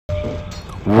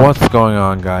What's going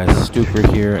on, guys? Stupid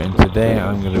here, and today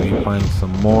I'm going to be playing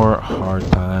some more Hard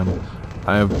Time.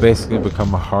 I have basically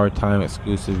become a Hard Time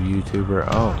exclusive YouTuber.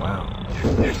 Oh wow,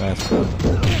 that's funny.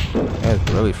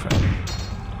 That's really funny.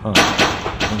 Oh,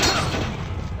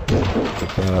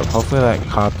 interesting. Hopefully that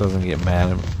cop doesn't get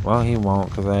mad at me. Well, he won't,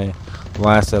 because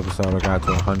last episode I got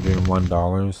to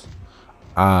 $101.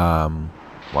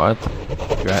 What?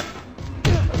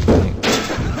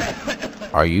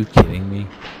 Are you kidding me?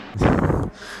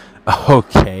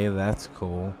 Okay, that's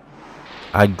cool.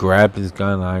 I grabbed his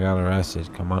gun and I got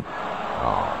arrested. Come on.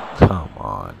 Oh, come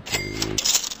on, dude.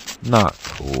 Not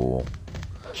cool.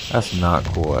 That's not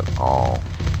cool at all.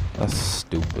 That's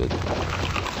stupid.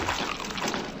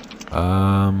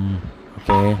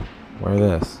 Okay. Wear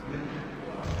this.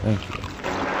 Thank you.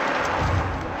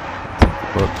 Take the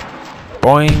book.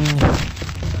 Boing!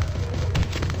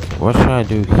 What should I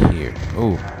do here?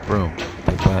 Ooh, broom.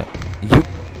 Take that. You.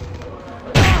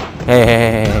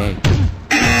 Hey.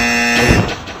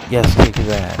 Yes, kick his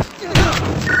ass.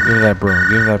 Give me that broom.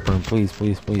 Give me that broom. Please. Give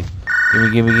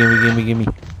me.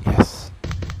 Yes.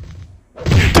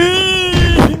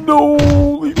 No,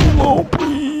 leave me alone,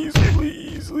 please.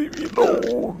 Leave me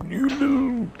alone. You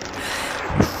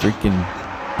freaking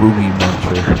booby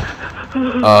muncher.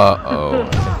 Uh-oh. I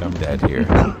think I'm dead here.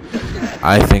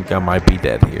 I think I might be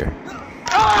dead here.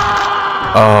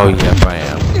 Oh, yep, I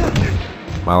am.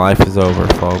 My life is over,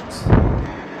 folks.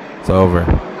 It's over.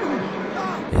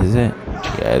 Is it?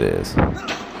 Yeah, it is.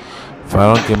 If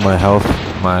I don't get my health,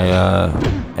 my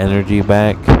energy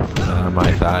back, then I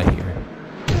might die here.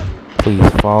 Please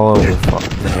follow the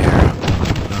there. Oh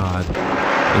my god. I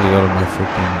need to go to my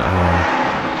freaking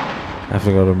I have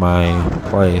to go to my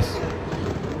place.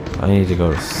 I need to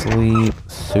go to sleep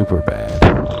super bad.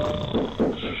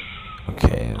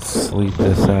 Okay, let's sleep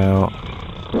this out.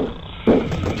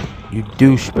 You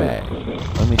douchebag.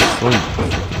 Let me sleep,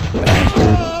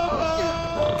 bastard.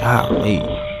 Golly.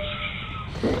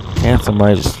 Can't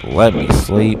somebody just let me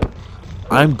sleep?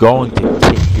 I'm going to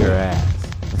kick your ass.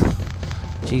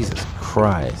 Jesus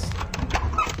Christ.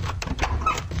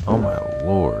 Oh my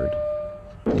lord.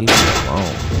 Leave me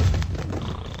alone.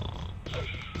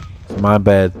 It's my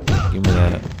bed. Give me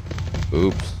that.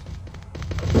 Oops.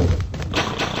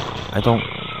 I don't...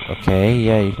 Okay,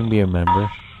 yeah, you can be a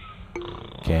member.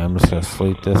 Okay, I'm just gonna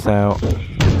sleep this out.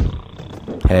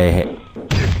 Hey.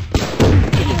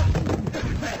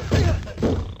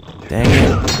 Dang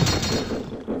it.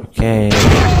 Okay.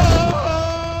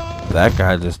 That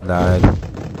guy just died.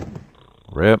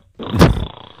 Rip.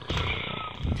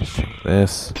 Just check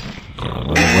this. Okay, I'm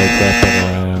gonna wake up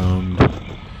at around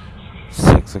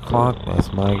 6 o'clock.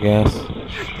 That's my guess.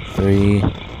 3,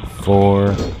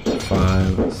 4,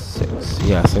 5, 6.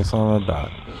 Yeah, 6 on the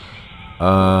dot.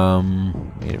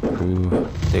 Need to prove.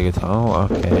 Dig a tunnel.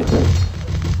 Okay.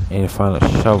 Need to find a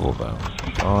shovel though.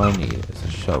 All I need is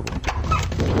a shovel.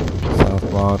 South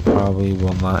block probably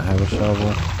will not have a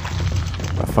shovel.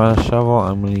 If I find a shovel,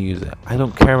 I'm gonna use it. I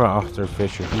don't care about Officer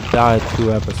Fisher. He died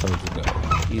 2 episodes ago.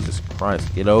 Jesus Christ,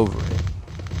 get over it.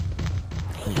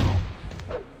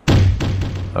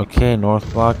 Okay, north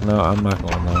block. No, I'm not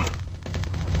going there.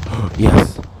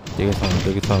 Yes. Dig a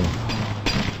tunnel.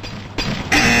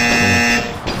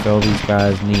 Fulfill these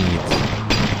guys' needs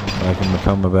so I can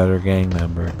become a better gang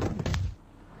member.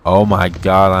 Oh my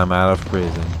god, I'm out of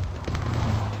prison.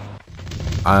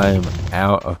 I'm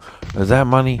out of... Is that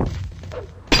money?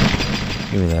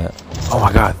 Give me that. Oh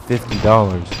my god, $50.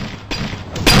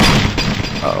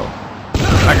 Uh-oh.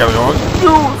 I gotta go.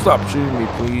 No, stop shooting me,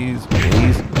 please.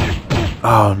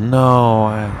 Oh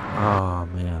no. Oh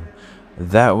man.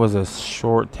 That was a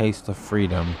short taste of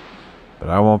freedom. But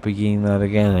I won't be getting that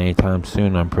again anytime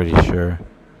soon, I'm pretty sure.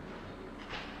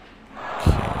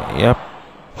 Okay, yep.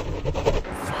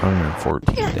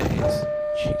 114 days.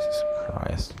 Jesus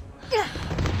Christ.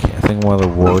 Okay, I think one of the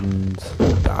wardens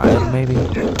died, maybe?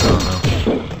 I don't know.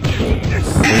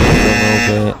 Sleep a little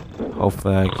bit.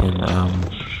 Hopefully I can,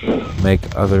 make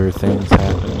other things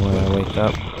happen when I wake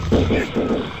up.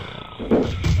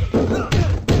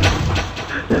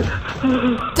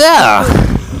 Duh!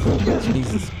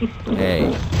 Jesus.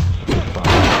 Hey.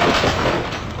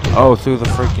 Oh, through the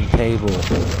freaking table.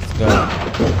 Let's go.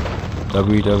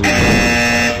 WWE.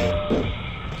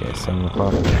 Okay, 7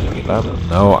 o'clock. Get up.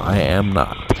 No, I am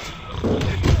not. I'm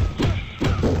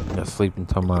gonna sleep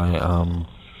until my,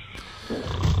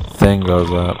 thing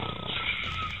goes up.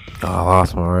 Oh, I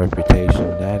lost my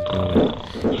reputation. I'm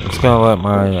just gonna let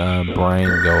my, brain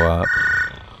go up.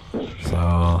 So,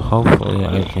 hopefully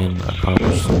I can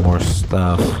accomplish some more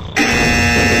stuff.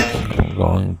 I'm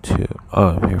going to...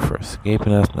 Oh, I'm here for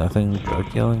escaping us. Nothing. Drug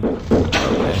dealing.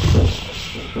 Okay.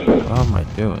 What am I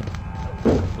doing?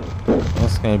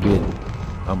 That's gonna be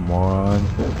a moron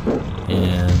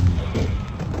and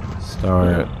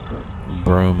start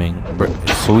brooming,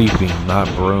 sweeping,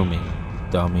 not brooming,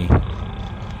 dummy.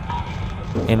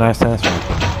 Hey, nice answer.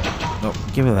 No,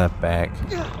 give me that back.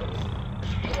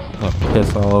 I'm gonna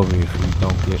piss all over you if you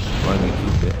don't let me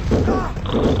keep it.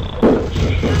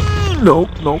 Nope,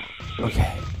 nope.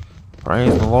 Okay.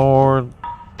 Praise the Lord.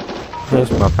 Piss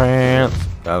my pants.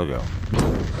 Gotta go.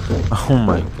 Oh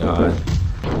my god.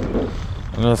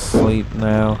 I'm gonna sleep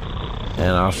now,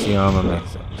 and I'll see you on the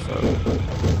next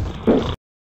episode.